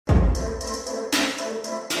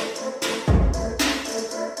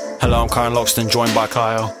Hello, I'm Karen Loxton, joined by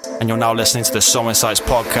Kyle, and you're now listening to the SoulInsights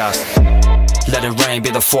podcast. Let it rain,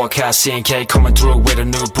 be the forecast. C&K coming through with a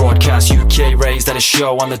new broadcast. UK raised at a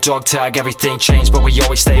show on the dog tag. Everything changed, but we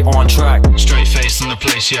always stay on track. Straight face in the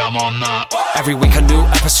place, yeah, I'm on that. Every week a new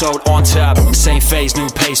episode on tap. Same phase, new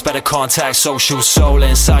pace, better contact. Social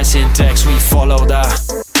SoulInsights index, we follow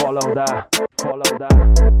that. Follow that. Follow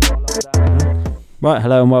that. Right,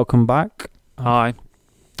 hello and welcome back. Hi.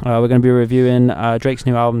 We're going to be reviewing Drake's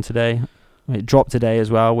new album today. It dropped today as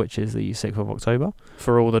well, which is the 6th of October.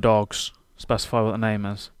 For All the Dogs. Specify what the name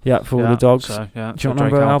is. Yeah, For All the Dogs. So, yeah, do you know what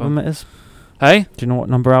number album it is? Hey? Do you know what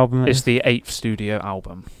number album it is? It's the 8th studio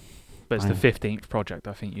album. But it's Fine. the 15th project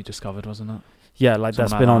I think you discovered, wasn't it? Yeah, like Something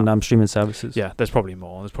that's like been that. on streaming services. Yeah, there's probably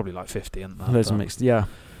more. There's probably like 50, isn't there? There's a mixed, yeah.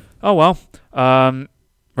 Oh, well.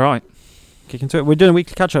 Right. Kick into it. We're doing a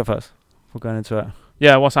weekly catch-up first. We're going into it.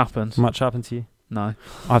 Yeah, what's happened? Much happened to you? No.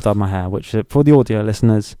 I've dyed my hair, which for the audio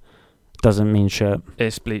listeners doesn't mean shit.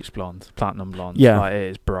 It's bleach blonde. Platinum blonde. Yeah. Like, it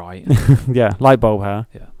is bright. Yeah, light bulb hair.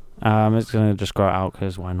 Yeah. It's going to just grow it out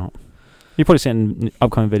because why not? You'll probably see it in the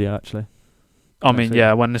upcoming video, actually. I mean,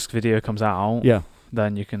 yeah, when this video comes out, Yeah.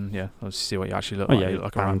 then you can, obviously see what you actually look Oh, like. yeah, You look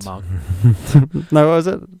like a round mug. No, what was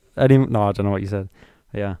it? No, I don't know what you said.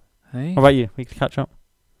 Yeah. Hey? What about you? We can catch up.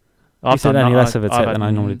 You said any less of a tip than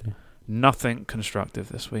I normally do. Nothing constructive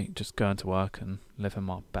this week. Just going to work and living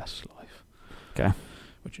my best life. Okay.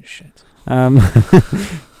 Which is shit.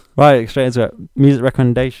 Right, straight into it. Music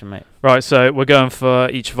recommendation, mate. Right, so we're going for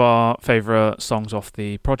each of our favourite songs off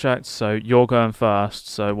the project. So you're going first.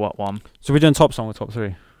 So what one? So we're doing top song or top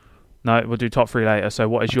three? No, we'll do top three later. So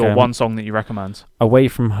what is your one song that you recommend? Away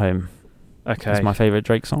From Home. Okay. It's my favourite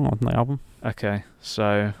Drake song on the album. Okay,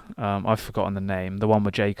 so I've forgotten the name. The one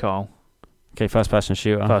with J. Cole. Okay, first person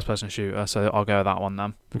shooter. First person shooter. So I'll go with that one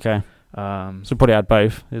then. Okay. So probably add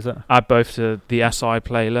both, is it? Add both to the SI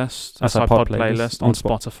playlist, SI Pod playlist on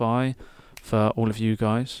Spotify for all of you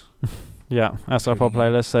guys. Yeah, SI Pod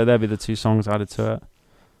playlist. So there'll be the two songs added to it.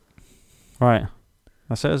 Right.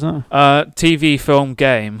 That's it, isn't it? TV, film,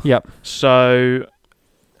 game. Yep. So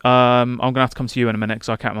I'm going to have to come to you in a minute because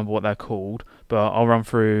I can't remember what they're called, but I'll run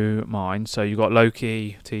through mine. So you got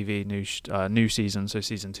Loki TV new season, so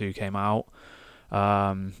season 2 came out.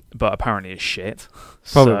 But apparently it's shit.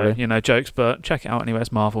 Probably. So, jokes, but check it out anyway.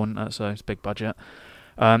 It's Marvel, isn't it? So it's big budget.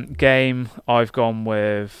 Game, I've gone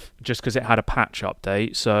with, just because it had a patch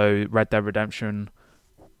update, so Red Dead Redemption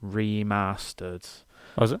Remastered.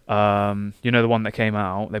 Was it? The one that came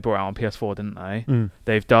out, they brought it out on PS4, didn't they?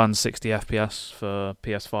 They've done 60 FPS for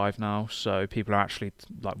PS5 now, so people are actually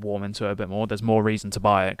warm into it a bit more. There's more reason to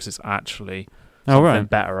buy it because it's actually something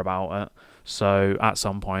better about it. So at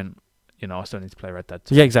some point, I still need to play Red Dead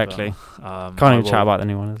 2. Yeah, exactly. But, can't even chat about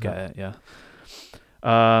anyone. Get it, yeah.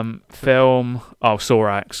 Film,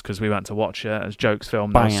 Sorax, because we went to watch it. It was Joke's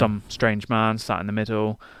film. There was some strange man sat in the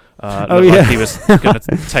middle. Like he was going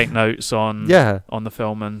to take notes on the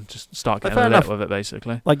film and just start getting lit with it,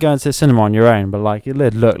 basically. Like going to the cinema on your own, but it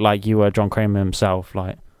looked like you were John Kramer himself,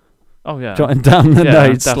 jotting down the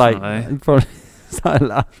notes, definitely. You probably started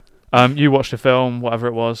laughing. You watched a film, whatever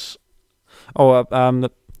it was.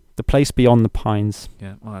 The Place Beyond the Pines.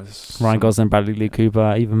 Yeah, Ryan Gosling, Bradley Lee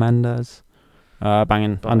Cooper, Eva Mendes.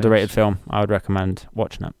 Banging, underrated film. I would recommend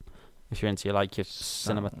watching it if you're into your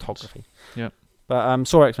cinematography. Yeah. But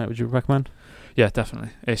Sorax, mate, would you recommend? Yeah, definitely.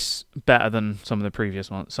 It's better than some of the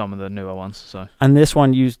previous ones, some of the newer ones. So. And this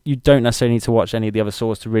one, you don't necessarily need to watch any of the other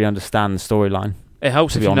Saws to really understand the storyline. It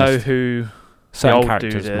helps if you know who certain the old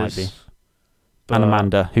characters dude might be. is. And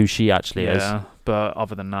Amanda, who she actually is. Yeah, but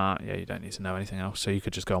other than that, you don't need to know anything else. So you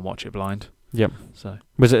could just go and watch it blind. Yep. So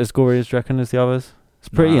was it as gory as you reckon as the others? It's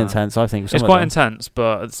pretty intense, I think. It's quite intense,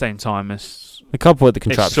 but at the same time, it's a couple of the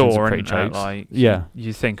contraptions Saw, are pretty jokes.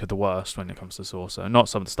 You think of the worst when it comes to Saw. So not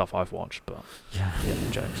some of the stuff I've watched, but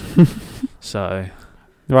jokes. So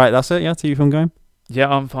right, that's it. Yeah, TV film game. Yeah,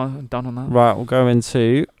 I'm fine. I'm done on that. Right, we'll go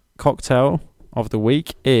into cocktail of the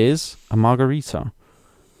week is a margarita.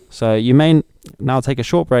 So you may now take a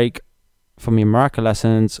short break from your maraca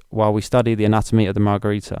lessons while we study the anatomy of the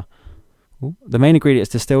margarita. Ooh. The main ingredient is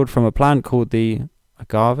distilled from a plant called the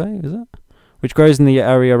agave, is it? Which grows in the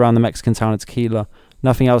area around the Mexican town of Tequila.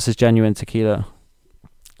 Nothing else is genuine tequila,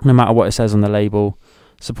 no matter what it says on the label,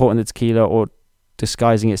 supporting the tequila or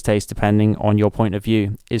disguising its taste depending on your point of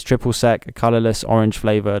view. It's triple sec, a colourless orange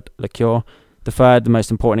flavoured liqueur. The third, the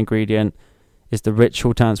most important ingredient, is the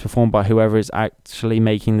ritual dance performed by whoever is actually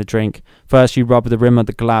making the drink. First, you rub the rim of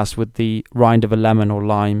the glass with the rind of a lemon or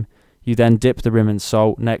lime. You then dip the rim in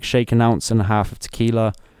salt. Next, shake 1.5 ounces of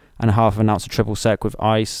tequila and a half of an ounce of triple sec with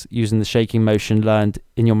ice, using the shaking motion learned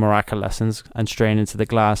in your maraca lessons and strain into the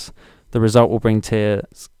glass. The result will bring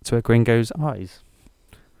tears to a gringo's eyes.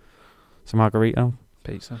 So margarita.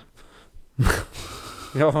 Pizza.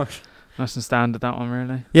 Yeah, Nice and standard, that one,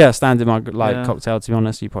 really. standard cocktail, to be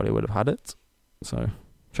honest. You probably would have had it. So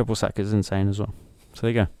triple sec is insane as well. So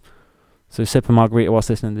there you go. So sip a margarita whilst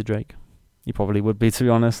listening to Drake. You probably would be, to be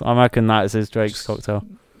honest. I reckon that is his Drake's cocktail.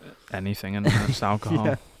 Anything, and just alcohol.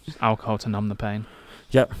 Yeah. Just alcohol to numb the pain.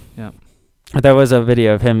 Yep. Yeah. There was a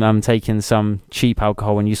video of him taking some cheap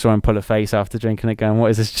alcohol, and you saw him pull a face after drinking it, going, "What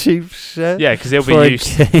is this cheap shit?" Yeah, because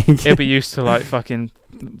he'll be used to like fucking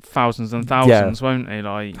thousands and thousands, won't he?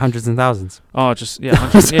 Like hundreds and thousands. Oh, just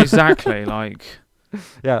hundreds, exactly. Like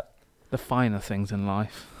the finer things in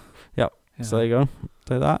life. Yep. Yeah. So there you go.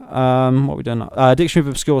 Do that. What are we doing now? Dictionary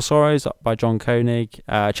of Obscure Sorrows by John Koenig.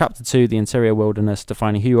 Chapter 2, The Interior Wilderness,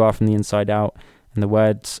 defining who you are from the inside out. And the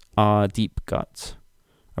words are deep gut.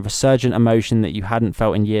 A resurgent emotion that you hadn't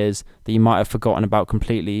felt in years, that you might have forgotten about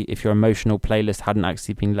completely if your emotional playlist hadn't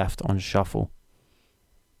actually been left on shuffle.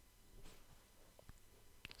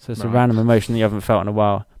 So it's a random emotion that you haven't felt in a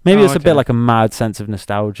while. Maybe it's a bit like a mad sense of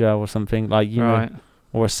nostalgia or something, like, you know,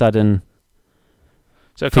 or a sudden...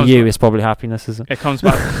 So for you, it's probably happiness, isn't it? It comes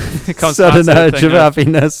back. It comes sudden urge of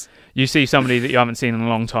happiness. You see somebody that you haven't seen in a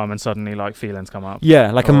long time, and suddenly like feelings come up.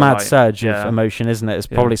 Yeah, like a mad surge of emotion, isn't it? It's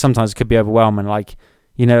probably sometimes it could be overwhelming. Like,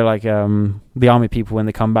 you know, like the army people when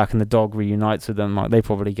they come back and the dog reunites with them, like they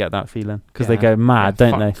probably get that feeling because they go mad,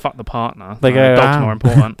 don't they? Fuck the partner. They go, the dog's more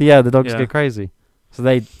important. Yeah, the dogs go crazy, so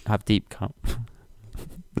they have deep cut.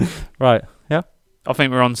 Right. Yeah. I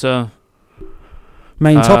think we're on to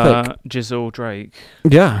main topic. Jizzle Drake.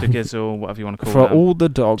 Yeah. The Gizzle, whatever you want to call for them. all the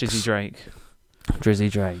dogs. Jizzy Drake. Drizzy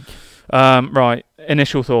Drake. Right.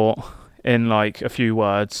 Initial thought in like a few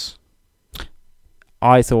words.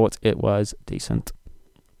 I thought it was decent.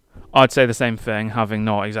 I'd say the same thing, having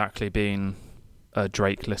not exactly been a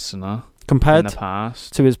Drake listener compared in the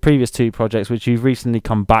past to his previous two projects, which you've recently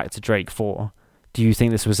come back to Drake for. Do you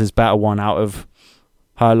think this was his better one out of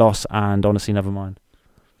Her Loss and Honestly Nevermind?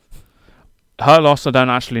 Her Loss, I don't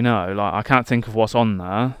actually know. Like, I can't think of what's on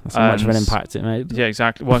there. That's how much of an impact it made. Yeah,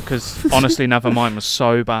 exactly. Well, because Honestly Nevermind was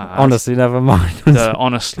so bad. Honestly Nevermind.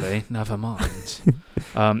 Honestly Nevermind.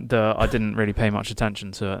 I didn't really pay much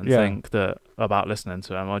attention to it and think that about listening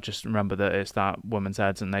to him. I just remember that it's that woman's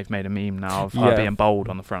heads, and they've made a meme now of her being bold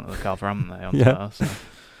on the front of the cover, haven't they? On Twitter,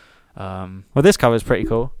 so. Well, this cover is pretty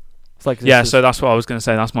cool. It's like so that's what I was going to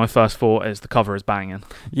say. That's my first thought, is the cover is banging.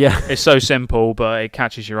 Yeah. It's so simple, but it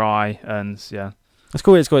catches your eye, and it's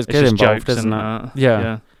cool. It's good involved, isn't it?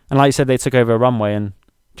 Yeah. And like you said, they took over a runway in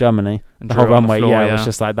Germany. And the whole runway, was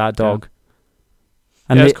just like that dog.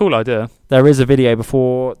 And it's a cool idea. There is a video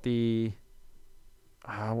before the...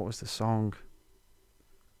 what was the song?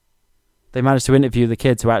 They managed to interview the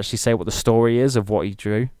kid to actually say what the story is of what he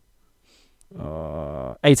drew.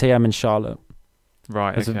 8 a.m. in Charlotte.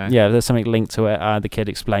 Right, okay. There's something linked to it. The kid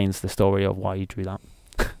explains the story of why he drew that.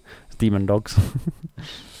 Demon dogs.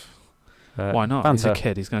 Why not? Banter. He's a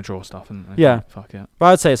kid. He's going to draw stuff, isn't he? Yeah. Fuck it. But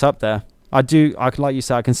I'd say it's up there. Like you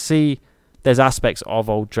said, I can see there's aspects of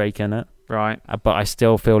old Drake in it. Right. But I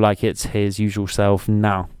still feel like it's his usual self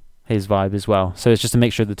now. His vibe as well. So it's just a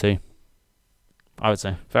mixture of the two, I would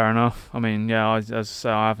say. Fair enough. I mean, as I say,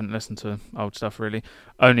 I haven't listened to old stuff really.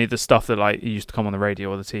 Only the stuff that like used to come on the radio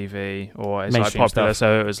or the TV, or it's mainstream like popular,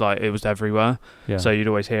 stuff. So it was everywhere. Yeah. So you'd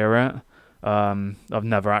always hear it. I've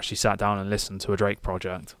never actually sat down and listened to a Drake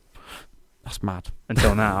project. That's mad.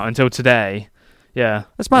 Until now, until today. Yeah.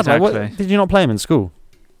 That's mad. Exactly. Like, did you not play him in school?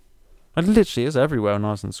 It literally is everywhere when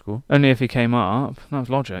I was in school. Only if he came up. That was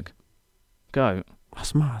Logic. Go.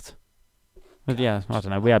 That's mad. But yeah, I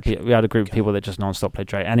don't know. We had a group of people that just non-stop played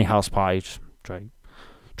Drake. Any house party, just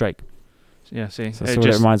Drake. Yeah, see. So that's what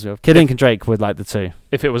it reminds me of. Kid Ink and Drake were like the two.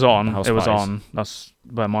 If it was on, it was parties. on. That's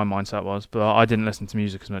where my mindset was. But I didn't listen to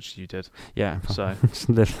music as much as you did. Yeah. So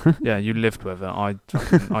yeah, you lived with it. I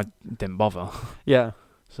didn't bother. Yeah.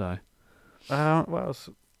 So. What else?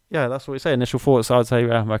 Yeah, that's what we say. Initial thoughts. I'd say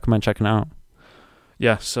recommend checking it out.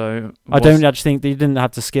 Yeah. So. I don't actually think that you didn't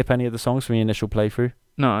have to skip any of the songs from your initial playthrough.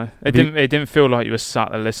 No, it didn't feel like you were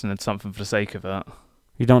sat there listening to something for the sake of it.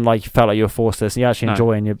 You don't felt like you were forced to listen. You're actually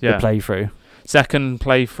enjoying your playthrough. Second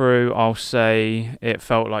playthrough, I'll say it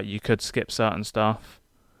felt like you could skip certain stuff,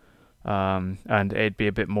 and it'd be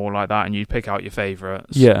a bit more like that, and you'd pick out your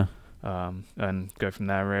favourites. Yeah. And go from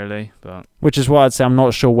there really, but which is why I'd say I'm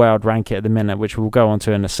not sure where I'd rank it at the minute, which we'll go on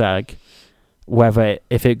to in a sec. Whether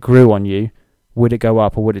if it grew on you, would it go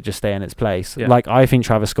up or would it just stay in its place? Yeah. Like I think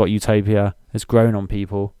Travis Scott Utopia has grown on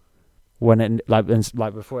people, when it like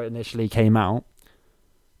before it initially came out.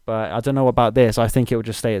 But I don't know about this. I think it will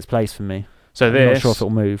just stay its place for me. So I'm not sure if it'll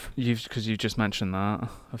move. Because you just mentioned that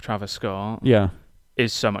of Travis Scott. Yeah,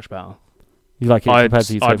 is so much better. you like it compared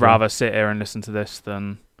to Utopia? I'd rather sit here and listen to this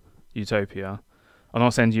than Utopia. I'm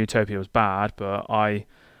not saying Utopia was bad, but I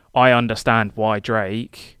understand why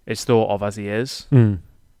Drake is thought of as he is.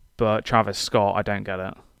 But Travis Scott, I don't get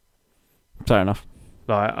it. Fair enough.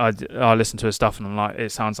 Like I listen to his stuff and I'm like,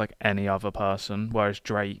 it sounds like any other person. Whereas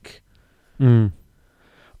Drake,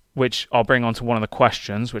 which I'll bring on to one of the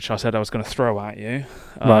questions, which I said I was going to throw at you,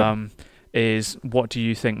 is what do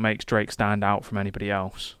you think makes Drake stand out from anybody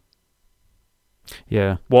else?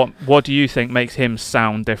 Yeah. What do you think makes him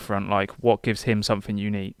sound different? Like, what gives him something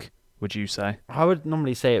unique, would you say? I would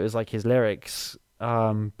normally say it was like his lyrics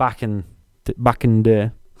back in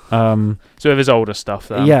there. So with his older stuff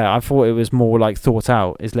then? Yeah, I thought it was more like thought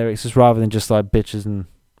out. His lyrics is rather than just like bitches and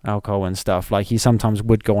alcohol and stuff. Like he sometimes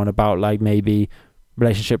would go on about like maybe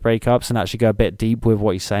relationship breakups and actually go a bit deep with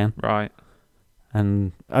what he's saying. Right.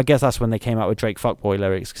 And I guess that's when they came out with Drake fuckboy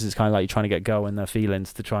lyrics, because it's kind of like you're trying to get girl in their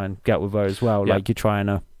feelings to try and get with her as well. Yep. Like you're trying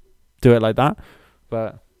to do it like that.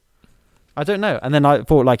 But I don't know. And then I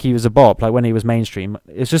thought like he was a bop, like when he was mainstream.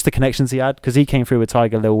 It's just the connections he had, because he came through with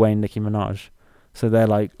Tiger, Lil Wayne, Nicki Minaj. So they're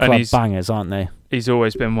like club bangers, aren't they? He's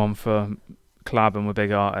always been one for collabing with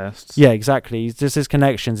big artists. Yeah, exactly. He's just his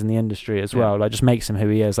connections in the industry as well. Like just makes him who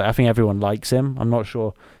he is. Like I think everyone likes him. I'm not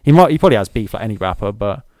sure. He probably has beef like any rapper,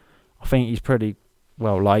 but I think he's pretty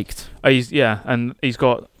well liked. He's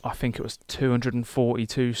got, I think it was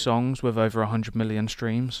 242 songs with over 100 million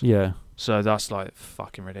streams. Yeah. So that's like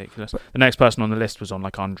fucking ridiculous. The next person on the list was on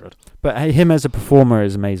like 100. But him as a performer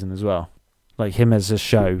is amazing as well. Like him as a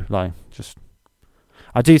show, like just.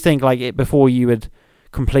 I do think like it before you would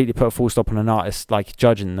completely put a full stop on an artist, like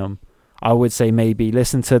judging them, I would say maybe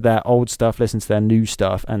listen to their old stuff, listen to their new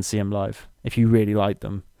stuff, and see them live if you really like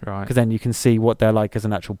them. Right. Because then you can see what they're like as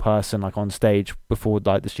an actual person, like on stage before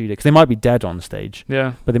like the studio. Because they might be dead on stage,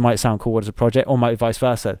 yeah, but they might sound cool as a project, or might vice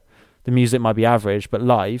versa. The music might be average, but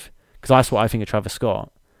live, because that's what I think of Travis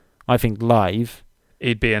Scott. I think live,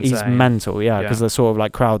 he'd be insane. He's mental, yeah, because the sort of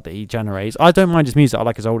like crowd that he generates. I don't mind his music. I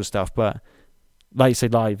like his older stuff, but like you say,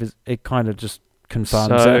 live, it kind of just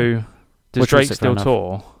confirms it. So, does Drake still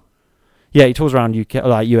tour? Yeah, he tours around UK,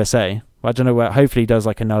 like USA. I don't know where. Hopefully, he does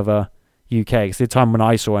like another UK. Because the time when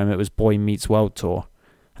I saw him, it was Boy Meets World tour,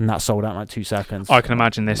 and that sold out in like 2 seconds. I can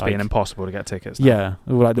imagine this being impossible to get tickets. Yeah,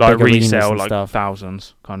 like the like big resale, like stuff.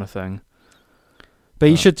 thousands kind of thing. But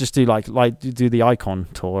you should just do like do the Icon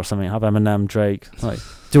tour or something. Have Eminem, Drake, like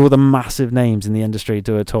do all the massive names in the industry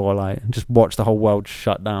do a tour, like and just watch the whole world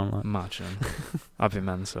shut down. Like. Imagine, I'd be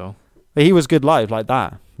mental. But he was good live like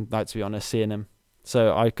that. Like to be honest, seeing him,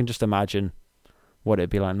 so I can just imagine what it'd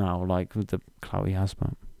be like now, like with the clout he has.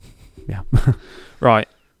 But yeah, right.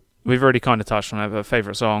 We've already kind of touched on it. But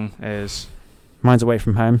favourite song is mine's Away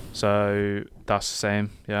From Home. So that's the same.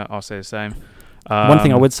 Yeah, I'll say the same. One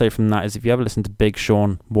thing I would say from that is if you ever listen to Big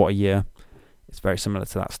Sean, What a Year, it's very similar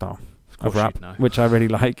to that style of rap, which I really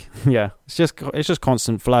like. Yeah, it's just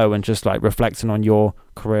constant flow and just like reflecting on your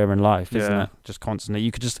career and life, isn't it? Just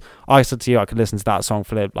constantly. I said to you, I could listen to that song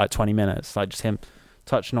for like 20 minutes, like just him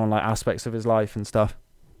touching on like aspects of his life and stuff,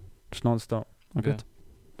 just non-stop. Good.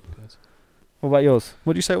 What about yours?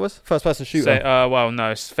 What did you say it was? First person shooter? Well,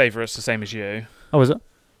 no, favourite's the same as you. Oh, is it?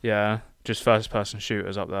 Yeah. Just first person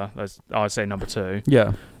shooters up there. I'd say number 2.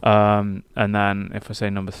 Yeah. And then if I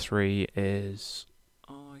say number 3 is,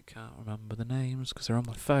 I can't remember the names because they're on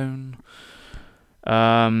my phone.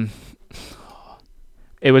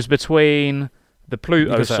 It was between the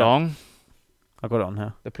Pluto song. I got it on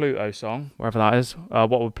here. The Pluto song, wherever that is.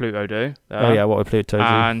 What would Pluto do? What would Pluto do?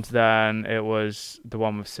 And then it was the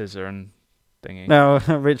one with Scissor and thingy. No,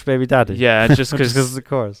 Rich Baby Daddy. Yeah, just because of the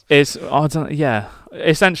chorus.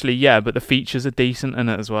 Essentially, but the features are decent in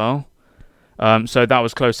it as well. So that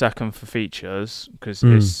was close second for features because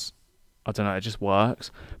it's, I don't know, it just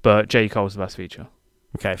works. But J. Cole's the best feature.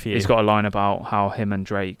 Okay, for you. He's got a line about how him and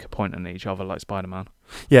Drake pointing at each other like Spider-Man.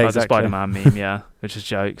 Yeah, like exactly. The Spider-Man meme, yeah, which is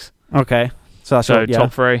jokes. Okay, so that's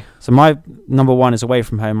top 3. So my number 1 is Away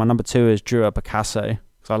From Home. My number 2 is Drew Picasso.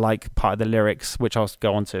 So I like part of the lyrics, which I'll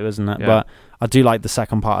go on to, isn't it? Yeah. But I do like the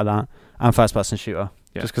second part of that, and first person shooter,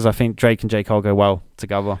 just because I think Drake and J. Cole go well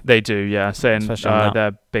together. They do, yeah. Saying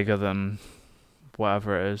they're bigger than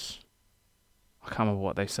whatever it is. I can't remember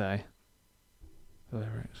what they say. The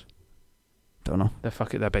lyrics. Don't know.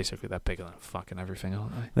 They're bigger than fucking everything,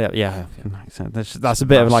 aren't they? Yeah. That's a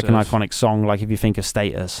bit of like an iconic song. Like if you think of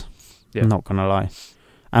Status, I'm not gonna lie.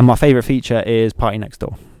 And my favorite feature is Party Next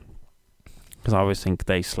Door. Because I always think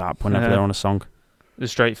they slap whenever they're on a song. The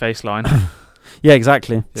straight face line. Yeah,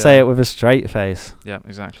 exactly. Yeah. Say it with a straight face. Yeah,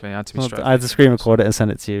 exactly. I had to be straight. I had to screen record it and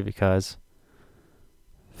send it to you because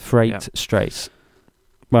freight straight.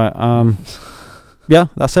 Right. Yeah,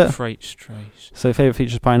 that's it. Freight straight. So favorite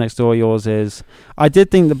features Party Next Door. Yours is. I did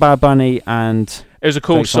think the Bad Bunny and it was a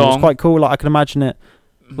cool song. It was quite cool. Like I can imagine it,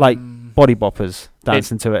 like body boppers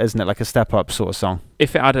dancing to it, isn't it? Like a step up sort of song.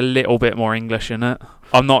 If it had a little bit more English in it,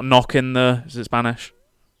 I'm not knocking the. Is it Spanish?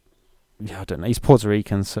 Yeah, I don't know. He's Puerto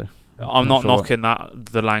Rican, so I'm not knocking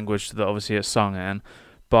the language that obviously it's sung in,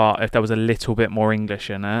 but if there was a little bit more English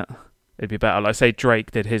in it, it'd be better. Like say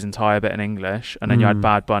Drake did his entire bit in English, and then you had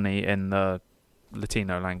Bad Bunny in the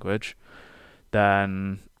Latino language,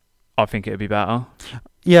 then I think it'd be better.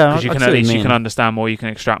 Yeah, because you can at least you can understand more, you can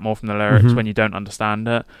extract more from the lyrics when you don't understand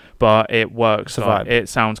it. But it works. Like, it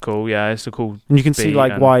sounds cool. Yeah, it's a cool. And you can see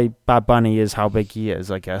like why Bad Bunny is how big he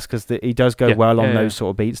is, I guess, because he does go well on those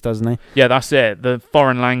sort of beats, doesn't he? Yeah, that's it. The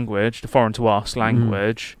foreign language, the foreign to us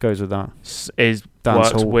language, goes with that.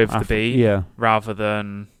 Works with the beat. Yeah. Rather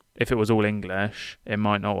than if it was all English, it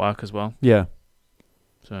might not work as well. Yeah.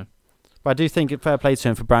 So. But I do think it fair play to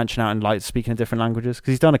him for branching out and like speaking in different languages,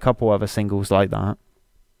 because he's done a couple other singles like that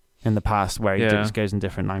in the past where he just goes in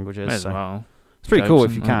different languages. May as well. It's pretty cool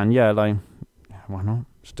if you can. Yeah, like why not?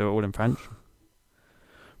 Just do it all in French.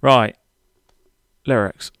 Right.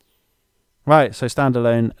 Lyrics. Right. So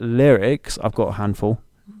standalone lyrics. I've got a handful.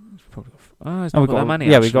 It's not got that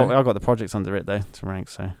many. Yeah, I've got the projects under it though to rank.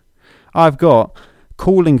 So I've got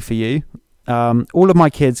 "Calling for You." All of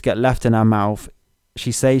my kids get left in her mouth.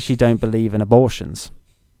 She says she don't believe in abortions.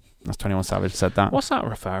 That's 21 Savage said that. What's that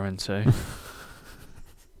referring to?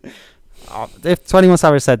 If 21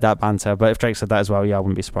 Savage said that, banter. But if Drake said that as well, yeah, I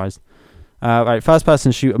wouldn't be surprised. Right, first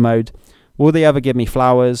person shooter mode. Will they ever give me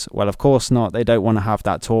flowers? Well, of course not. They don't want to have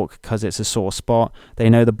that talk because it's a sore spot. They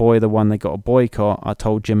know the boy, the one they got a boycott. I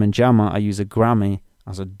told Jim and Jammer I use a Grammy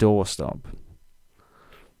as a doorstop.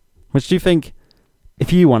 Which do you think,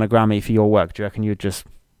 if you won a Grammy for your work, do you reckon you'd just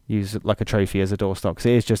use like a trophy as a doorstop? Because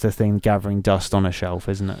it is just a thing gathering dust on a shelf,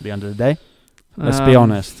 isn't it, at the end of the day? Let's be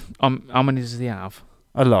honest. How many does he have?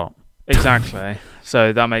 A lot. Exactly.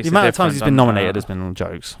 So that makes the amount of times he's been nominated has been on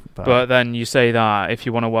jokes. But then you say that if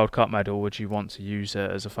you won a World Cup medal, would you want to use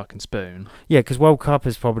it as a fucking spoon? Yeah, because World Cup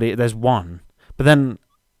is probably there's one, but then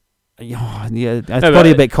it's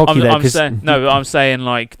probably a bit cocky there. I'm saying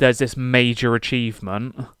like there's this major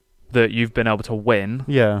achievement that you've been able to win.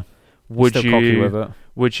 Yeah. Would still cocky with it.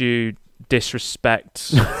 Would you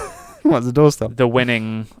disrespect? What's the doorstop? The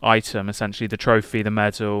winning item, essentially, the trophy, the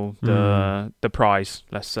medal, the prize.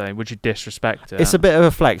 Let's say, would you disrespect it? It's a bit of a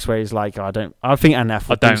flex where he's like, I think NF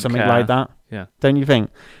would do something like that. Yeah, don't you think?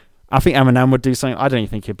 I think Eminem would do something. I don't even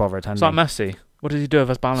think he'd bother attending. It's like Messi. What does he do with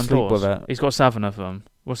his Ballon d'Ors? He's got 7 of them.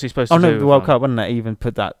 What's he supposed to do? Oh no, the World Cup, wasn't it? Even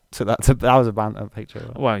put that to that. That was a banter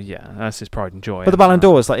picture. Well, yeah, that's his pride and joy. But the Ballon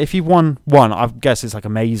d'Ors, like, if you won one, I guess it's like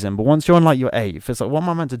amazing. But once you're on like your 8th, it's like, what am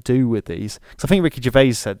I meant to do with these? Because I think Ricky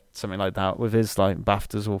Gervais said something like that with his like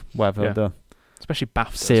BAFTAs or whatever especially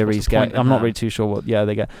BAFTAs series get. I'm not really too sure what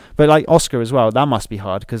they get. But like Oscar as well, that must be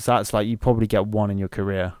hard because that's like you probably get one in your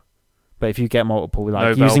career. But if you get multiple, like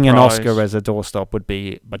Nobel using Prize. an Oscar as a doorstop would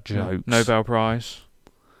be a joke. Nobel Prize,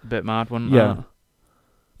 a bit mad, wouldn't it?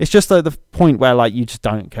 It's just like the point where like you just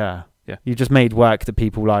don't care. Yeah. You just made work that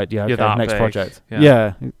people like. Yeah. Okay, next big. project.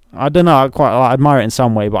 Yeah. I don't know. I admire it in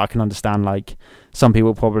some way, but I can understand like some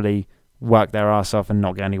people probably work their ass off and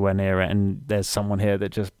not get anywhere near it. And there's someone here that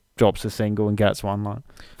just drops a single and gets one. Like,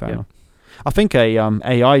 fair enough. I think a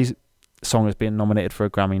AI song has been nominated for a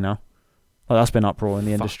Grammy now. Like, that's been uproar in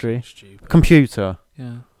the industry. Stupid. Computer.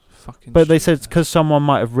 Yeah. Fucking. But they said because someone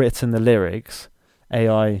might have written the lyrics,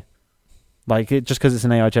 AI. Like, just because it's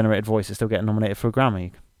an AI-generated voice, it's still getting nominated for a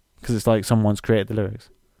Grammy. Because it's like someone's created the lyrics.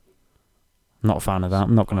 Not a fan of that,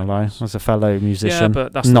 I'm not going to lie. As a fellow musician,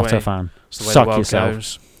 but that's not a fan. Suck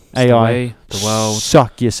yourself. AI, the world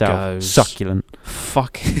suck yourself. Goes. Succulent.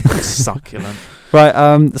 Fucking succulent.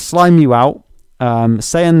 Right, slime you out.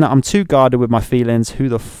 Saying that I'm too guarded with my feelings. Who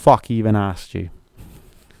the fuck even asked you?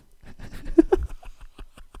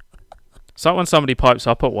 It's like when somebody pipes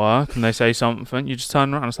up at work and they say something, you just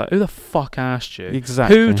turn around and it's like, who the fuck asked you?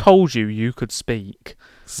 Exactly. Who told you could speak?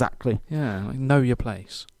 Exactly. Yeah, like, know your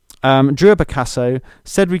place. Drew Picasso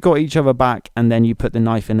said we got each other back and then you put the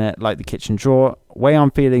knife in it like the kitchen drawer. Way I'm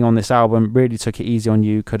feeling on this album, really took it easy on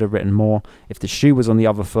you, could have written more. If the shoe was on the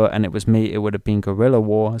other foot and it was me, it would have been guerrilla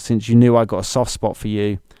war. Since you knew I got a soft spot for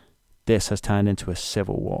you, this has turned into a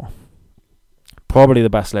civil war. Probably the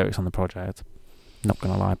best lyrics on the project. Not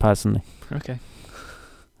going to lie, personally. Okay.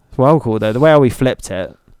 It's well cool, though. The way how we flipped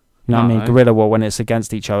it, You know what I mean? No. Guerrilla war, when it's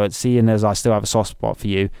against each other, seeing as I still have a soft spot for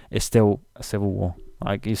you, it's still a civil war.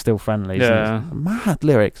 Like, you're still friendly. Yeah. Mad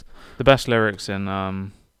lyrics. The best lyrics in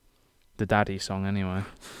the Daddy song, anyway.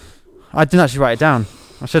 I didn't actually write it down.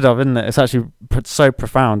 I should have, isn't it? It's actually so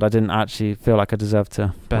profound. I didn't actually feel like I deserved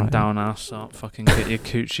to. Bend down, ass up, fucking get your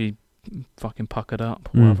coochie fucking puckered up,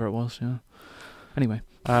 whatever it was, yeah. Anyway.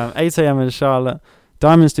 8 a.m. in Charlotte.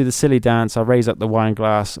 Diamonds do the silly dance. I raise up the wine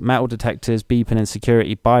glass. Metal detectors beeping and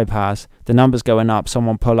security bypass. The numbers going up.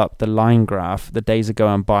 Someone pull up the line graph. The days are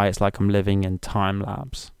going by. It's like I'm living in time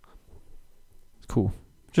lapse. It's cool.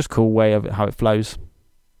 Just cool way of it, how it flows.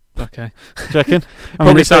 Okay. Do you reckon?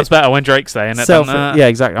 Probably sounds better when Drake's saying it. Yeah,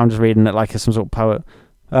 exactly. I'm just reading it like some sort of poet.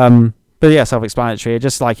 But yeah, self-explanatory.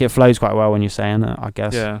 Just like it flows quite well when you're saying it, I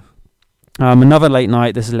guess. Yeah. Another late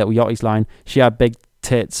night. This is a little Yachty's line. She had big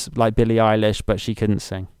tits like Billie Eilish, but she couldn't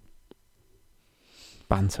sing.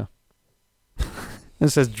 Banter. It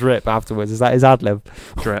says drip afterwards. Is that his ad-lib?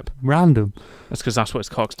 Drip. Random. That's because that's what his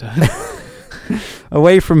cock's doing.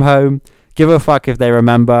 Away from home. Give a fuck if they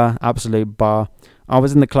remember. Absolute bar. I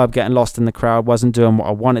was in the club getting lost in the crowd. Wasn't doing what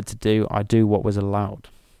I wanted to do. I do what was allowed.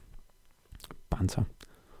 Banter.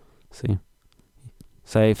 See?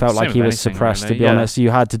 So it felt like he was suppressed, really, to be honest. You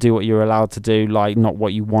had to do what you were allowed to do, like not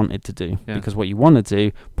what you wanted to do. Yeah. Because what you want to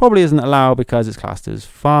do probably isn't allowed because it's classed as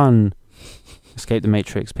fun. Escape the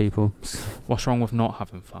Matrix, people. What's wrong with not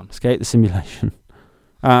having fun? Escape the simulation.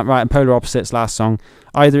 Right, and polar opposites, last song.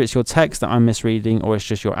 Either it's your text that I'm misreading or it's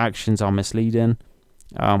just your actions are misleading.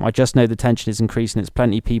 I just know the tension is increasing. It's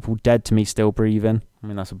plenty of people dead to me still breathing. I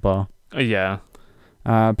mean, that's a bar. Yeah.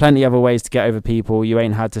 Plenty other ways to get over people. You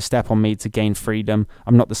ain't had to step on me to gain freedom.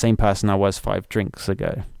 I'm not the same person I was 5 drinks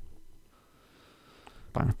ago.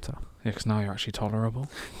 Banter. Yeah, because now you're actually tolerable.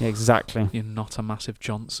 Yeah, exactly. You're not a massive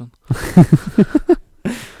Johnson.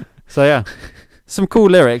 So yeah, some cool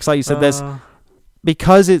lyrics. Like you said, there's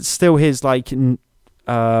because it's still his like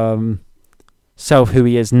self who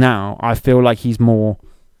he is now. I feel like he's more,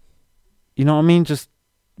 you know what I mean, just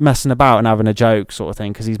messing about and having a joke sort of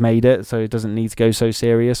thing because he's made it, so it doesn't need to go so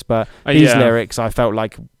serious. But these lyrics I felt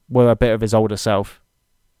like were a bit of his older self.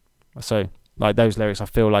 So like those lyrics, I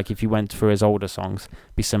feel like if you went through his older songs,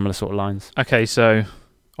 be similar sort of lines. Okay, so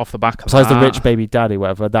off the back of besides that, the rich baby daddy,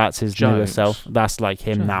 whatever, that's his jokes. newer self. That's like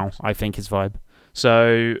him now. I think his vibe.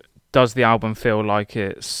 So does the album feel like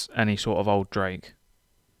it's any sort of old Drake?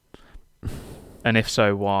 And if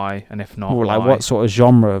so, why? And if not, or like why? what sort of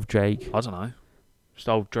genre of Drake? I don't know. Just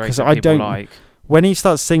old Drake. Because that I people don't like. When he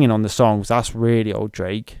starts singing on the songs, that's really old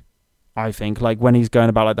Drake. I think like when he's going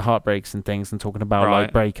about like the heartbreaks and things and talking about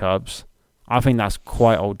like breakups, I think that's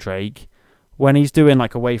quite old Drake. When he's doing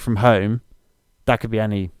like Away From Home, that could be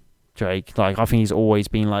any Drake. Like I think he's always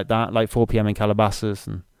been like that, like 4 p.m. in Calabasas,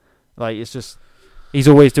 and like it's just he's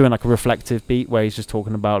always doing like a reflective beat where he's just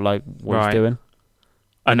talking about like what he's doing.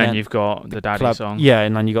 And then you've got the Daddy song. Yeah,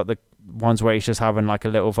 and then you got the ones where he's just having like a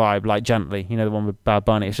little vibe, like Gently, you know, the one with Bad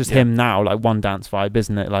Bunny. It's just him now, like one dance vibe,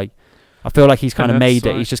 isn't it? Like I feel like he's kind of made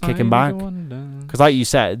it. He's just kicking back. Because like you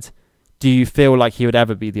said, do you feel like he would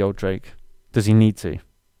ever be the old Drake? Does he need to?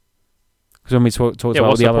 Because when we talked about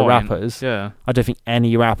all the other rappers, I don't think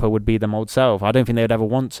any rapper would be them old self. I don't think they would ever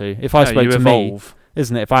want to. If I spoke to me,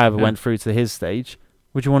 isn't it? If I ever went through to his stage,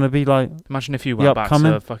 would you want to be like? Imagine if you went back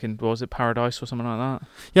to fucking, what was it, Paradise or something like that?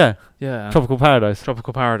 Yeah. Yeah. Tropical Paradise.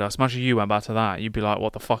 Imagine you went back to that. You'd be like,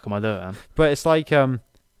 what the fuck am I doing? But it's like,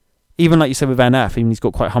 even like you said with NF, even he's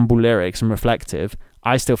got quite humble lyrics and reflective.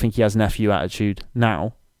 I still think he has an FU attitude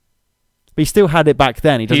now. But he still had it back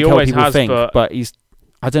then. He doesn't care what people think. But he's,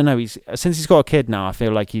 I don't know, since he's got a kid now, I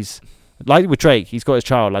feel like he's, like with Drake, he's got his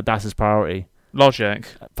child, like that's his priority. Logic,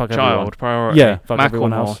 fuck child, everyone. priority. Yeah, fuck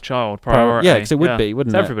everyone else. Child, priority. Yeah, because it would be,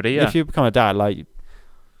 wouldn't it? Everybody, yeah. If you become a dad, like,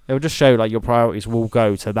 it would just show, like, your priorities will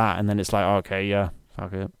go to that, and then it's like, okay, yeah,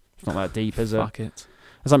 fuck it. It's not that deep, is it? Fuck it.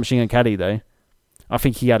 It's like Machine Gun Kelly, though. I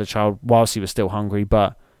think he had a child whilst he was still hungry,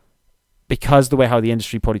 but because the way how the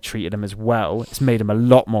industry probably treated him as well, it's made him a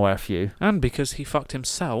lot more FU. And because he fucked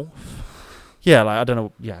himself. Yeah, like, I don't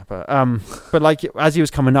know, yeah, but like, as he was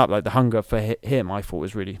coming up, like, the hunger for him, I thought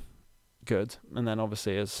was really good. And then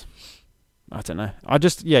obviously as I don't know,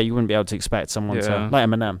 you wouldn't be able to expect someone to like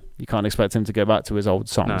Eminem. You can't expect him to go back to his old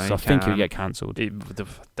songs. No, I think he'll get cancelled.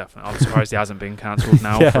 Definitely. I'm surprised he hasn't been cancelled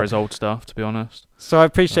now for his old stuff, to be honest. So I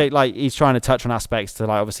appreciate like he's trying to touch on aspects to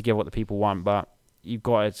like obviously give what the people want, but you've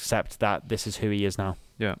got to accept that this is who he is now.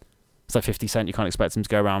 Yeah. It's like 50 Cent, you can't expect him to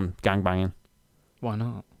go around gangbanging. Why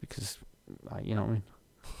not? Because like, you know what I mean?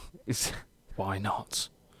 It's why not?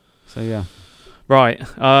 So yeah. Right.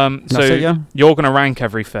 So you're going to rank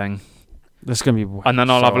everything. This is going to be... And then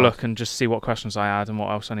I'll so have a hard. look and just see what questions I had and what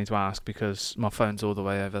else I need to ask, because my phone's all the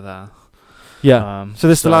way over there. Yeah. So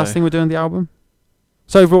this is the last thing we're doing the album?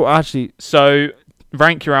 So overall, actually... So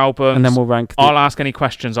rank your albums. And then we'll rank... I'll ask any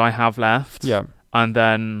questions I have left. Yeah. And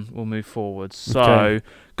then we'll move forward. So Okay.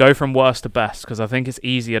 go from worst to best, because I think it's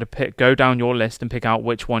easier to go down your list and pick out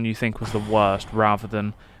which one you think was the worst rather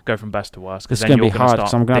than go from best to worst. This is going to be hard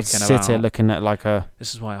because I'm going to have to sit here looking at like a...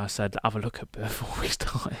 This is why I said have a look at it before we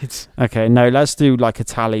started. Okay, no, let's do like a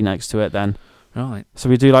tally next to it then. Right. So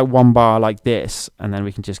we do like one bar like this, and then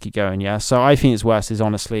we can just keep going, yeah? So I think its worst is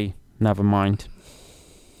honestly Nevermind.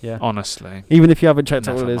 Yeah. Honestly. Even if you haven't checked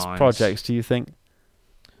out all his Nevermind. projects, do you think?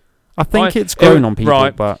 I think it's grown on people,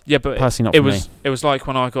 right. but yeah, but personally not it for was me. it was like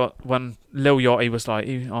when Lil Yachty was like,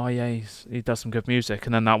 he does some good music,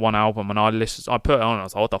 and then that one album, and I put it on, and I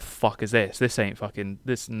was like, what the fuck is this? This ain't like Lil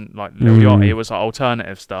Yachty. It was like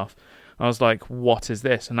alternative stuff. I was like, what is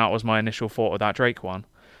this? And that was my initial thought of that Drake one.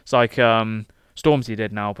 It's like Stormzy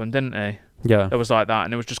did an album, didn't he? Yeah. It was like that,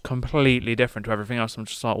 and it was just completely different to everything else. I'm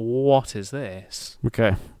just like, what is this?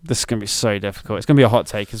 Okay. This is going to be so difficult. It's going to be a hot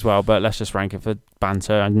take as well, but let's just rank it for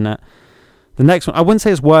banter. And the next one, I wouldn't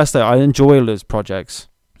say it's worse though. I enjoy all those projects.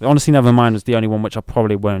 Honestly, Nevermind was the only one which I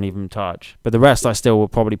probably won't even touch. But the rest I still will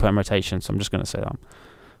probably put in rotation, so I'm just going to say that.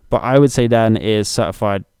 But I would say then is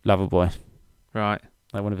Certified Lover Boy. Right.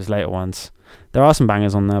 Like one of his later ones. There are some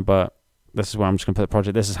bangers on there, but this is where I'm just going to put the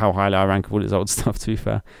project. This is how highly I rank all his old stuff, to be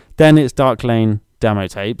fair. Then it's Dark Lane demo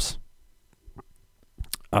tapes.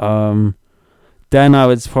 Then I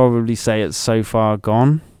would probably say it's So Far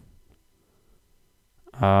Gone.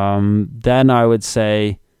 Then I would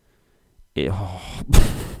say... this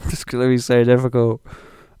is going to be so difficult.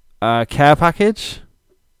 Care Package?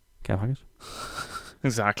 Care Package?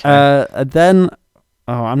 Exactly. Then...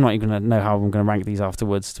 Oh, I'm not even going to know how I'm going to rank these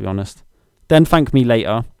afterwards, to be honest. Then Thank Me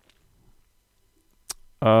Later.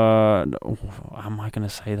 Am I going to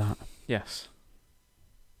say that? Yes.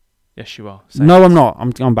 Yes, you are. No, I'm not.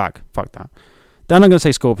 I'm back. Fuck that. Then I'm going to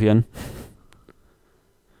say Scorpion.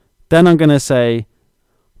 Then I'm going to say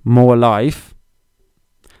More Life.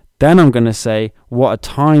 Then I'm going to say What a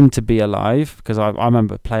Time to Be Alive, because I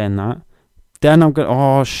remember playing that. Then I'm going to...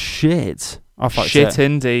 Oh, shit. I fucked Shit it.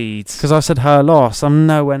 indeed. Because I said Her Loss. I'm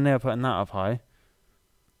nowhere near putting that up high.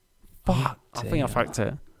 Fuck. I think I fucked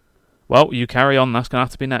it. Well, you carry on. That's going to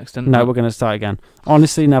have to be next, isn't No, it? we're going to start again.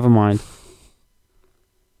 Honestly, Nevermind.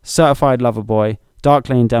 Certified Lover Boy, Dark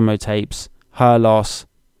Lane demo tapes, Her Loss,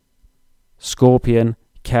 Scorpion,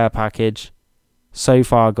 Care Package, So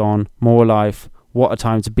Far Gone, More Life, What a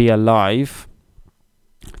Time to Be Alive.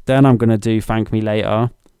 Then I'm going to do Thank Me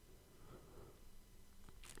Later.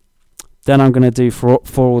 Then I'm going to do For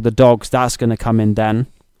All the Dogs. That's going to come in then.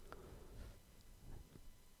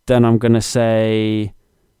 Then I'm going to say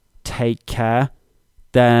Take Care.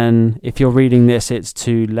 Then if you're reading this, it's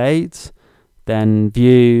too late. Then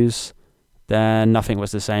Views. Then Nothing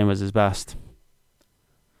Was the Same as his best.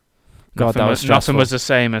 God, that was stressful. Nothing was the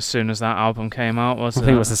same as soon as that album came out, was it? I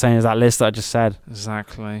think it was the same as that list that I just said.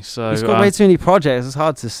 Exactly. So He's got way too many projects. It's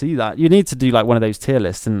hard to see that. You need to do like one of those tier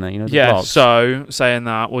lists, isn't there? You know, the yeah. blogs. So saying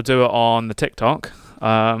that, we'll do it on the TikTok.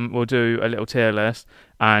 We'll do a little tier list,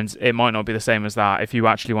 and it might not be the same as that. If you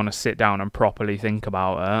actually want to sit down and properly think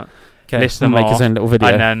about it, okay, list them make off, his own little video.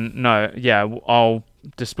 and then I'll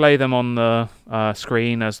display them on the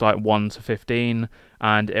screen as like 1 to 15,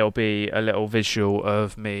 and it'll be a little visual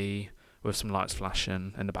of me with some lights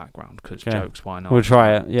flashing in the background, because jokes, why not? We'll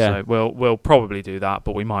try it, yeah. So we'll probably do that,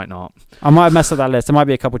 but we might not. I might have messed up that list. There might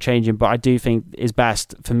be a couple changing, but I do think is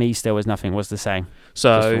best for me still as Nothing Was the Same.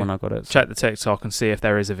 Just for when I got it. Check the TikTok and see if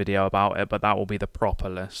there is a video about it, but that will be the proper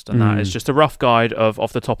list, and that is just a rough guide of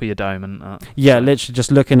off the top of your dome. And yeah, literally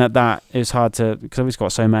just looking at that, it's hard to, because we've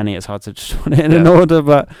got so many, it's hard to just put it in an order,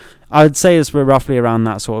 but I would say we're roughly around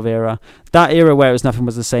that sort of era. That era where it was Nothing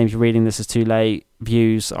Was the Same, if you're reading this is too late,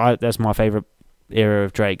 Views, that's my favourite era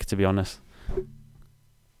of Drake, to be honest.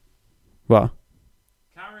 What?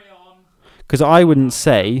 Carry on. Because I wouldn't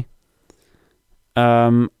say,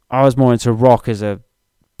 I was more into rock as a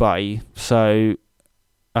buddy, so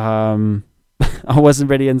I wasn't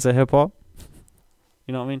really into hip hop.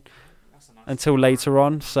 You know what I mean? Until later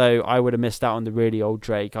on, so I would have missed out on the really old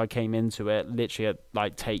Drake. I came into it literally at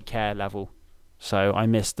like Take Care level, so I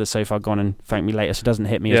missed the So Far Gone and Thank Me Later. So it doesn't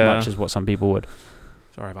hit me as much as what some people would.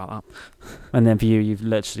 Sorry about that. And then for you, you've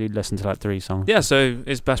literally listened to like 3 songs. Yeah, so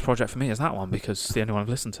his best project for me is that one, because it's the only one I've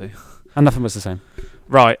listened to. And Nothing Was the Same.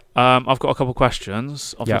 Right, I've got a couple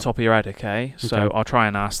questions off the Yeah. top of your head, okay? So Okay. I'll try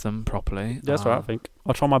and ask them properly. That's what I think.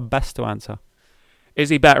 I'll try my best to answer. Is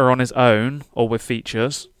he better on his own or with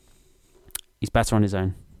features? He's better on his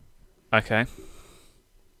own. Okay.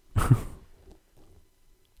 Do you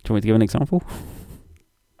want me to give an example?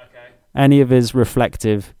 Okay. Any of his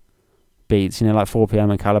reflective beats, like 4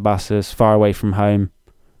 p.m. in Calabasas, Far Away From Home,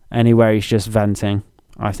 anywhere he's just venting,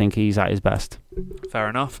 I think he's at his best. Fair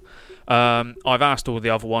enough. I've asked all the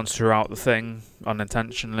other ones throughout the thing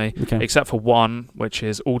unintentionally, except for one, which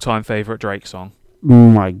is all-time favourite Drake song. Oh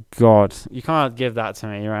my God. You can't give that to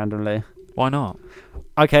me randomly. Why not?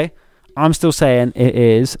 Okay. I'm still saying it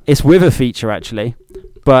is. It's with a feature, actually.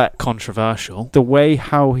 But controversial. The way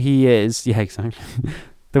how he is... Yeah, exactly.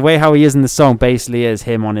 The way how he is in the song basically is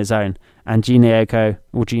him on his own. And Gineoko,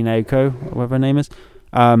 whatever her name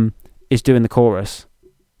is doing the chorus.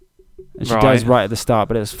 And she does right at the start,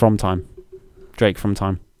 but it's From Time. Drake From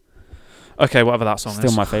Time. Okay, whatever that song is.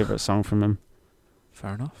 Still my favourite song from him.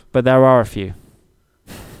 Fair enough. But there are a few.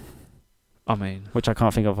 I mean... Which I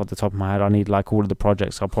can't think of off the top of my head. I need like all of the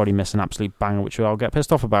projects. I'll probably miss an absolute banger, which I'll get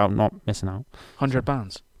pissed off about not missing out. 100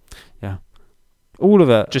 bands. Yeah. All of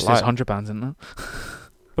it. Just like, there's 100 bands, isn't there?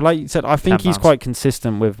 But like you said, I think he's quite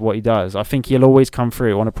consistent with what he does. I think he'll always come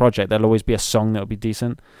through on a project. There'll always be a song that'll be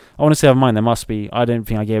decent. I want to say of mine, there must be. I don't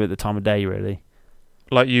think I gave it the time of day, really.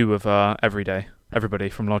 Like you with Everybody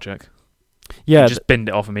from Logic. Yeah. You just binned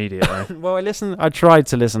it off immediately. Well, I tried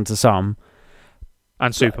to listen to some.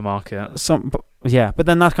 And Supermarket. But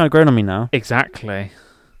then that's kind of grown on me now. Exactly.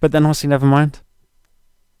 But then honestly, never mind.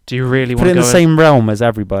 Do you really want to go in the same realm as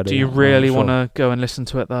Everybody? Do you really want to go and listen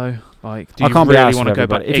to it though? Like, do you I can't really want to go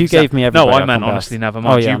back? If you gave me Everybody, no, I meant honestly, never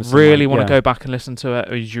mind. Do you really want to go back and listen to it,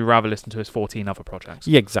 or would you rather listen to his 14 other projects?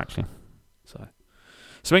 Yeah, exactly. So,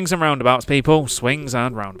 swings and roundabouts, people. Swings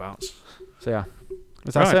and roundabouts. So yeah,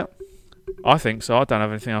 is that it? I think so. I don't have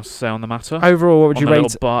anything else to say on the matter. Overall, what would you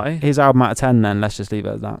rate his album out of 10 then? Let's just leave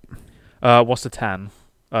it at that. What's a 10?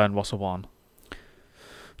 And what's a 1?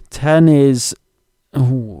 10 is...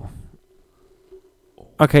 Ooh.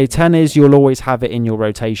 Okay, 10 is you'll always have it in your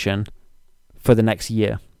rotation for the next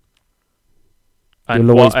year. And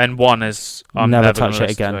 1 is I'm never touch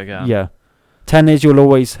it again. Yeah. 10 is you'll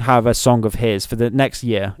always have a song of his for the next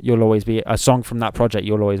year. You'll always be a song from that project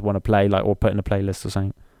you'll always want to play, like, or put in a playlist or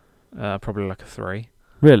something. Probably like a 3.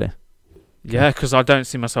 Really? Yeah, because I don't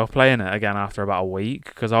see myself playing it again after about a week,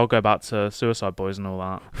 because I'll go back to Suicide Boys and all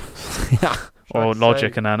that. Yeah. Or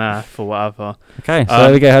Logic and NF or whatever. Okay, so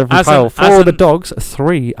there we go. Kyle. For the Dogs,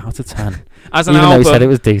 3 out of 10. As an Even album, though he said it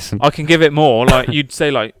was decent. I can give it more. Like, you'd say,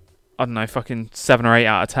 like, I don't know, fucking 7 or 8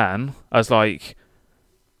 out of 10 as, like,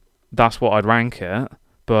 that's what I'd rank it.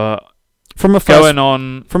 But from a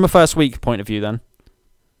first week point of view, then.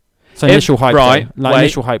 So initial hype,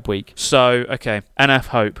 initial hype week. So okay, NF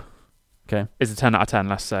Hope. Okay, is a 10 out of 10.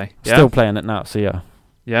 Let's say. Yeah? Still playing it now, so yeah.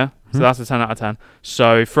 Yeah. So that's a 10 out of 10.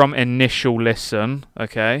 So from initial listen,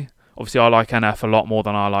 okay. Obviously, I like NF a lot more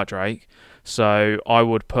than I like Drake. So I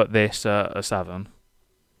would put this at a 7.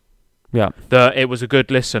 Yeah. It was a good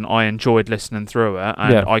listen. I enjoyed listening through it,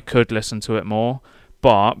 and I could listen to it more.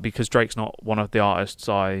 But because Drake's not one of the artists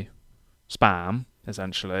I spam,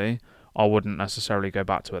 essentially, I wouldn't necessarily go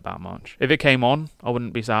back to it that much. If it came on, I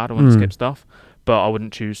wouldn't be sad. I wouldn't skip stuff. But I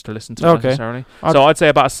wouldn't choose to listen to it necessarily. So I'd say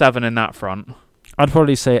about a 7 in that front. I'd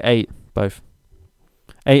probably say 8, both.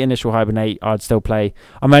 8 initial hype and 8 I'd still play.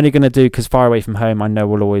 I'm only going to do, because Far Away From Home I know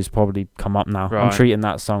will always probably come up now. Right. I'm treating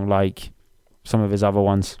that song like some of his other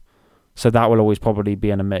ones. So that will always probably be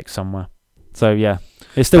in a mix somewhere. So yeah,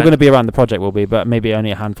 it's still going to be around the project will be, but maybe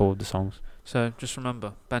only a handful of the songs. So just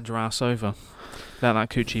remember, bend your ass over. Let that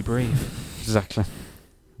coochie breathe. Exactly.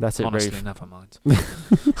 That's it. Honestly, breathe. never mind.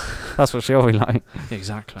 That's what she'll be like.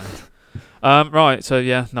 Exactly. Right, so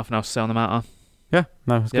yeah, nothing else to say on the matter. Yeah,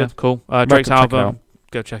 no, it's good. Cool. Drake's album,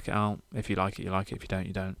 go check it out. If you like it, you like it. If you don't,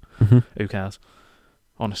 you don't. Mm-hmm. Who cares?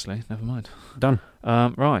 Honestly, never mind. Done.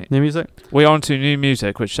 Right. New music? We are on to new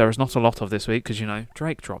music, which there is not a lot of this week, because,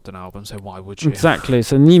 Drake dropped an album, so why would you? Exactly.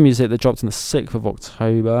 So new music that dropped on the 6th of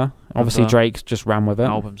October. Obviously, Drake just ran with it.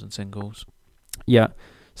 Albums and singles. Yeah.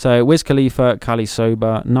 So Wiz Khalifa, Kali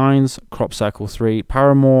Sober, Nines, Crop Circle 3,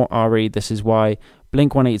 Paramore, RE, This Is Why,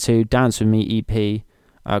 Blink-182, Dance With Me EP,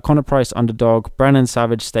 Connor Price, Underdog, Brennan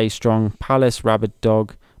Savage, Stay Strong, Palace, Rabid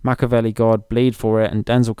Dog, Machiavelli God, Bleed For It, and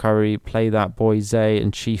Denzel Curry, Play That Boy Zay,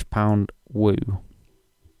 and Chief Pound, Woo.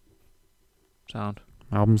 Sound.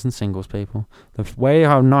 Albums and singles, people. The way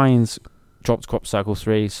how Nines dropped Crop Circle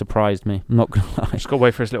 3 surprised me. I'm not going to lie. Just got to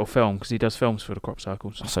wait for his little film, because he does films for the Crop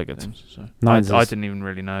Circles. Oh, so good. Things, so. Nines I didn't even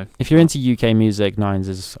really know. If you're into UK music, Nines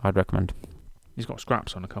is, I'd recommend. He's got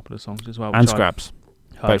scraps on a couple of songs as well. And scraps.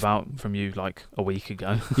 Heard both. About from you like a week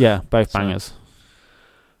ago. Yeah, both bangers.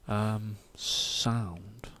 Sound.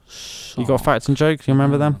 You got facts and jokes? You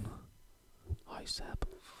remember them? Hi, Seb.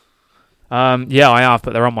 Yeah, I have,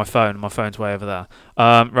 but they're on my phone. My phone's way over there.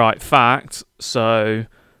 Right, fact. So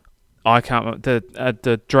I can't.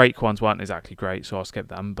 The Drake ones weren't exactly great, so I'll skip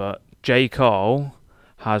them. But J. Cole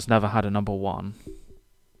has never had a number one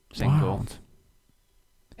single. Wow.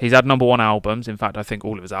 He's had number one albums. In fact, I think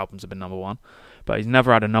all of his albums have been number one. But he's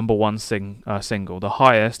never had a number one single. The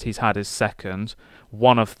highest he's had is second.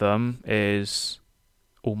 One of them is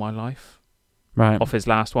All My Life. Right. Off his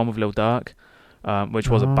last one with Lil Durk, which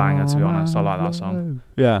was a banger, to be honest. I like that song.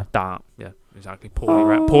 Yeah. Yeah, exactly.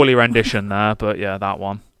 Poorly rendition there, but yeah, that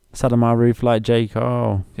one. Sat on my roof like J.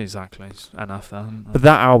 Cole. Exactly. It's enough there. But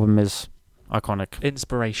that album is iconic.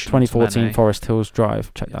 Inspiration. 2014 Forest Hills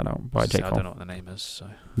Drive. Check that out by J. Cole. I don't know what the name is. So.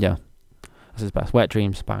 Yeah. That's his best. Wet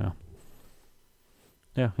Dreams, banger.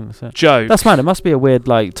 Yeah, I think that's it. Joke. That's mad. It must be a weird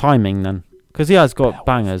timing then. Because he has got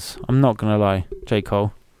bangers. I'm not going to lie. J.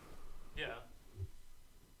 Cole.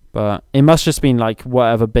 But it must just been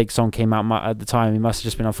whatever big song came out at the time. It must have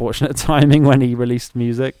just been unfortunate timing when he released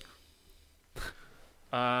music.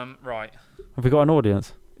 Right. Have we got an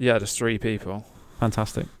audience? Yeah, there's 3 people.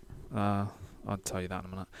 Fantastic. I'll tell you that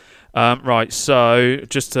in a minute. Right, so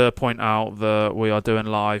just to point out that we are doing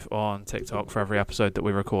live on TikTok for every episode that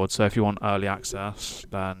we record. So if you want early access,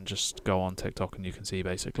 then just go on TikTok and you can see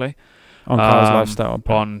basically. On Kyle's lifestyle.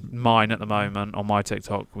 On mine at the moment, on my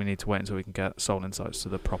TikTok, we need to wait until we can get Soul Insights to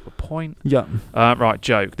the proper point. Yeah. Right,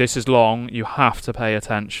 joke. This is long. You have to pay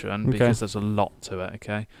attention because there's a lot to it,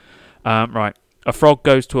 okay? Right. A frog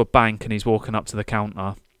goes to a bank and he's walking up to the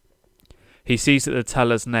counter. He sees that the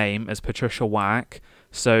teller's name is Patricia Wack,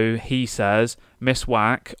 so he says, "Miss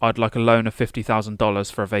Wack, I'd like a loan of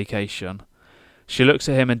 $50,000 for a vacation." She looks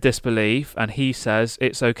at him in disbelief, and he says,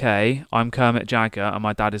 "It's okay, I'm Kermit Jagger, and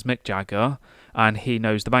my dad is Mick Jagger, and he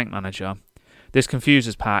knows the bank manager." This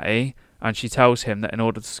confuses Patty, and she tells him that in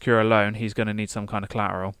order to secure a loan, he's going to need some kind of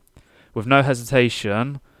collateral. With no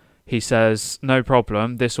hesitation, he says, "No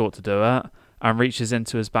problem, this ought to do it," and reaches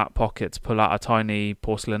into his back pocket to pull out a tiny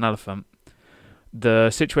porcelain elephant. The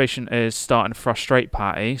situation is starting to frustrate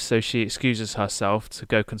Patty, so she excuses herself to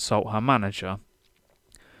go consult her manager.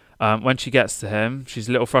 When she gets to him, she's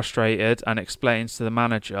a little frustrated and explains to the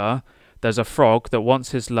manager there's a frog that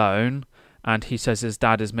wants his loan, and he says his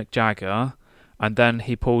dad is Mick Jagger, and then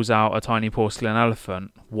he pulls out a tiny porcelain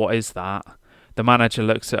elephant. What is that? The manager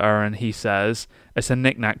looks at her and he says, "It's a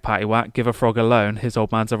knick-knack, paddywhack, give a frog a loan, his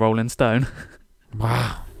old man's a rolling stone."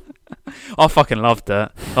 Wow. I fucking loved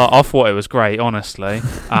it. I thought it was great, honestly,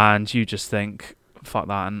 and you just think, fuck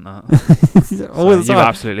that, isn't that? All the time. You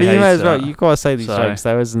absolutely hate it. Well, you've got to say these jokes,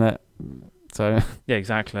 though, isn't it? So yeah,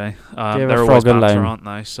 exactly. Give they're a always frog a banter, loan. aren't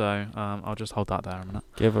they? So I'll just hold that there a minute.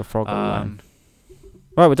 Give a frog a loan.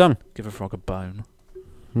 Right, we're done. Give a frog a bone.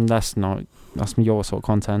 That's your sort of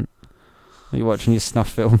content. You're watching your snuff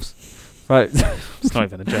films. Right. It's not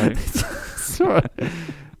even a joke. Sorry.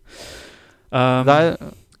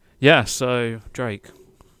 Yeah, so Drake.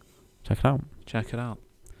 Check it out. Check it out.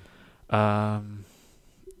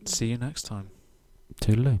 See you next time.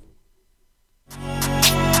 Toodaloo.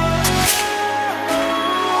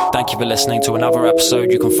 Thank you for listening to another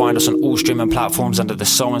episode. You can find us on all streaming platforms under the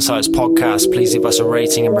Soul Insights podcast. Please leave us a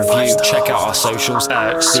rating and review. Check out our socials,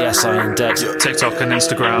 X, the SI Index, TikTok and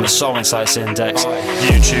Instagram, the Soul Insights Index,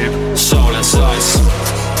 YouTube, Soul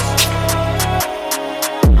Insights.